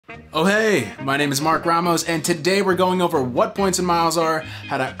Oh hey, my name is Marc Ramos, and today we're going over what points and miles are,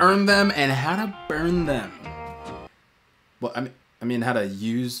 how to earn them, and how to burn them. Well, I mean how to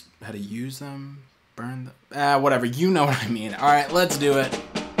use them, burn them, whatever, you know what I mean. All right, let's do it.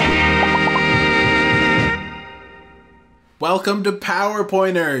 Welcome to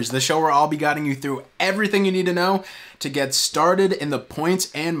PowerPointers, the show where I'll be guiding you through everything you need to know to get started in the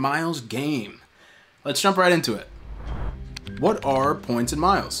points and miles game. Let's jump right into it. What are points and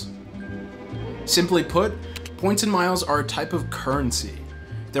miles? Simply put, points and miles are a type of currency.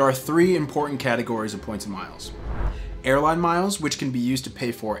 There are three important categories of points and miles. Airline miles, which can be used to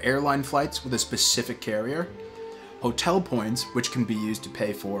pay for airline flights with a specific carrier. Hotel points, which can be used to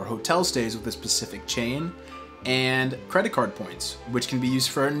pay for hotel stays with a specific chain. And credit card points, which can be used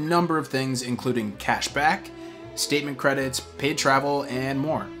for a number of things including cashback, statement credits, paid travel, and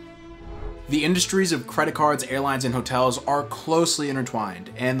more. The industries of credit cards, airlines, and hotels are closely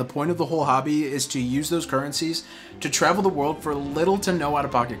intertwined, and the point of the whole hobby is to use those currencies to travel the world for little to no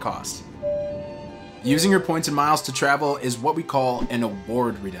out-of-pocket cost. Using your points and miles to travel is what we call an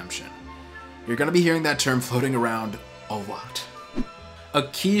award redemption. You're going to be hearing that term floating around a lot. A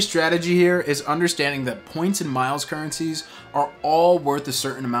key strategy here is understanding that points and miles currencies are all worth a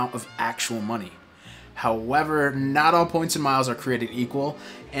certain amount of actual money. However, not all points and miles are created equal,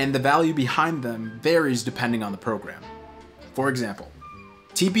 and the value behind them varies depending on the program. For example,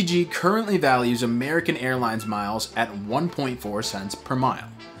 TPG currently values American Airlines miles at 1.4 cents per mile,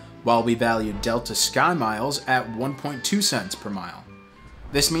 while we value Delta Sky miles at 1.2 cents per mile.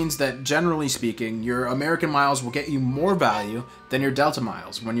 This means that generally speaking, your American miles will get you more value than your Delta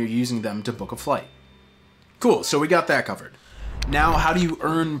miles when you're using them to book a flight. Cool, so we got that covered. Now, how do you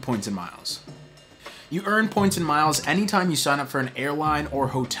earn points and miles? You earn points and miles anytime you sign up for an airline or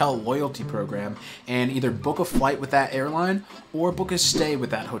hotel loyalty program and either book a flight with that airline or book a stay with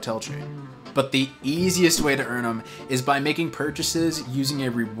that hotel chain. But the easiest way to earn them is by making purchases using a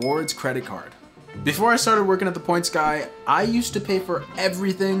rewards credit card. Before I started working at the Points Guy, I used to pay for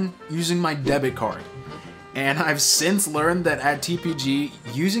everything using my debit card. And I've since learned that at TPG,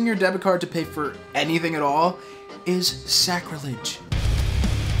 using your debit card to pay for anything at all is sacrilege.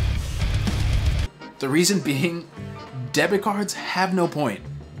 The reason being, debit cards have no point.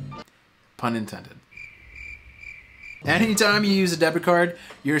 Pun intended. Anytime you use a debit card,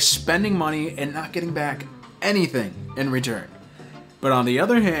 you're spending money and not getting back anything in return. But on the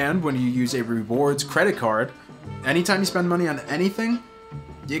other hand, when you use a rewards credit card, anytime you spend money on anything,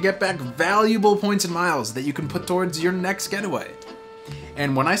 you get back valuable points and miles that you can put towards your next getaway.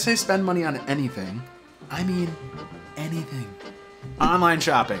 And when I say spend money on anything, I mean anything. Online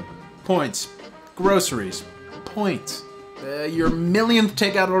shopping, points. Groceries, points. Your millionth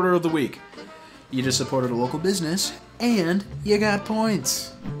takeout order of the week. You just supported a local business and you got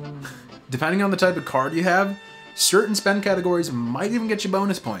points. Depending on the type of card you have, certain spend categories might even get you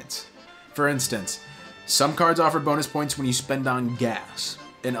bonus points. For instance, some cards offer bonus points when you spend on gas,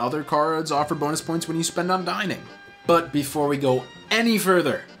 and other cards offer bonus points when you spend on dining. But before we go any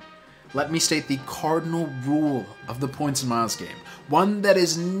further, let me state the cardinal rule of the points and miles game, one that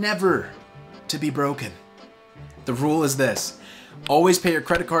is never to be broken. The rule is this: always pay your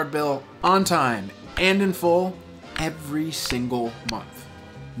credit card bill on time and in full every single month.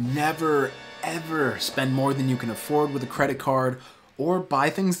 Never ever spend more than you can afford with a credit card or buy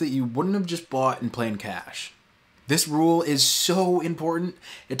things that you wouldn't have just bought in plain cash. This rule is so important,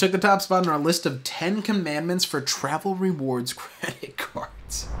 it took the top spot on our list of 10 commandments for travel rewards credit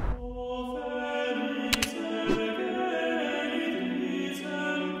cards.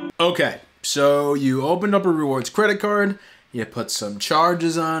 Okay. So you opened up a rewards credit card, you put some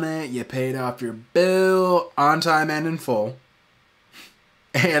charges on it, you paid off your bill on time and in full,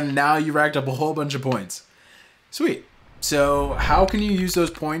 and now you racked up a whole bunch of points. Sweet. So how can you use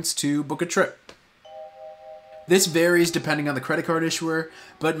those points to book a trip? This varies depending on the credit card issuer,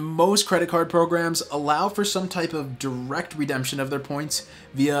 but most credit card programs allow for some type of direct redemption of their points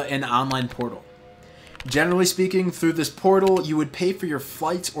via an online portal. Generally speaking, through this portal, you would pay for your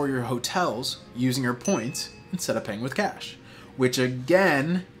flights or your hotels using your points instead of paying with cash, which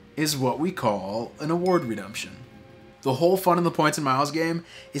again is what we call an award redemption. The whole fun in the points and miles game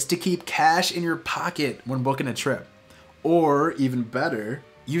is to keep cash in your pocket when booking a trip, or even better,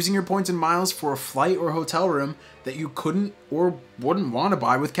 using your points and miles for a flight or hotel room that you couldn't or wouldn't want to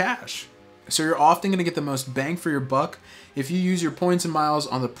buy with cash. So you're often going to get the most bang for your buck if you use your points and miles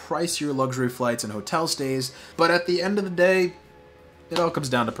on the price of your luxury flights and hotel stays, but at the end of the day, it all comes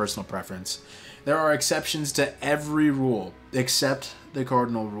down to personal preference. There are exceptions to every rule, except the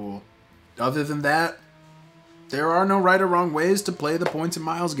cardinal rule. Other than that, there are no right or wrong ways to play the points and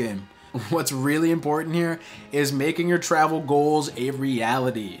miles game. What's really important here is making your travel goals a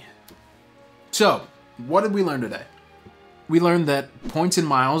reality. So, what did we learn today? We learned that points and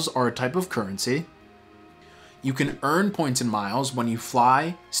miles are a type of currency. You can earn points and miles when you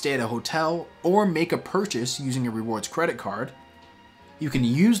fly, stay at a hotel, or make a purchase using a rewards credit card. You can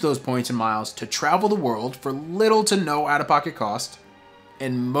use those points and miles to travel the world for little to no out-of-pocket cost.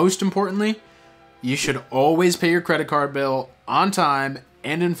 And most importantly, you should always pay your credit card bill on time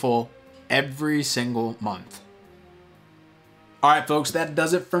and in full every single month. Alright folks, that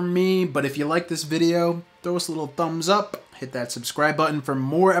does it for me, but if you like this video, throw us a little thumbs up, hit that subscribe button for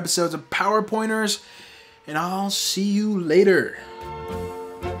more episodes of PowerPointers, and I'll see you later.